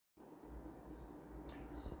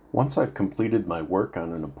Once I've completed my work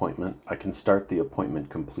on an appointment, I can start the appointment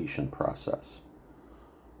completion process.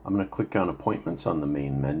 I'm going to click on Appointments on the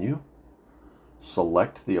main menu,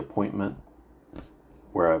 select the appointment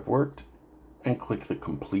where I've worked, and click the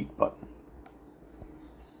Complete button.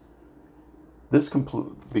 This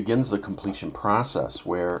begins the completion process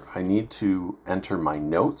where I need to enter my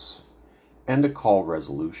notes and a call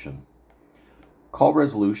resolution. Call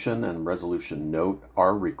resolution and resolution note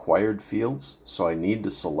are required fields, so I need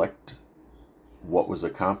to select what was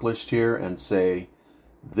accomplished here and say,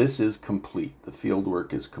 this is complete. The field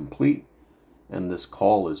work is complete, and this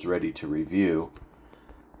call is ready to review.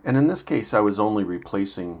 And in this case, I was only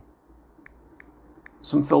replacing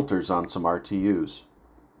some filters on some RTUs.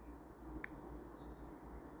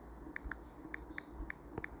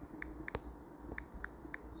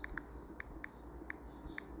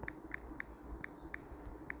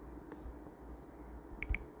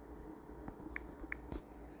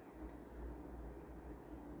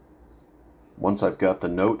 Once I've got the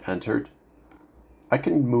note entered, I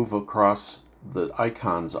can move across the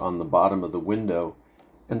icons on the bottom of the window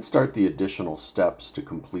and start the additional steps to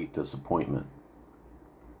complete this appointment.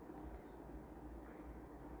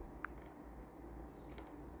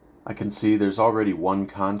 I can see there's already one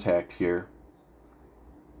contact here.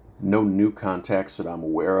 No new contacts that I'm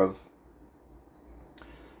aware of.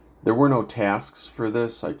 There were no tasks for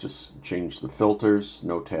this. I just changed the filters,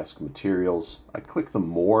 no task materials. I click the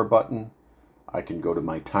More button. I can go to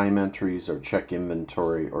my time entries or check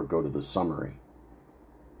inventory or go to the summary.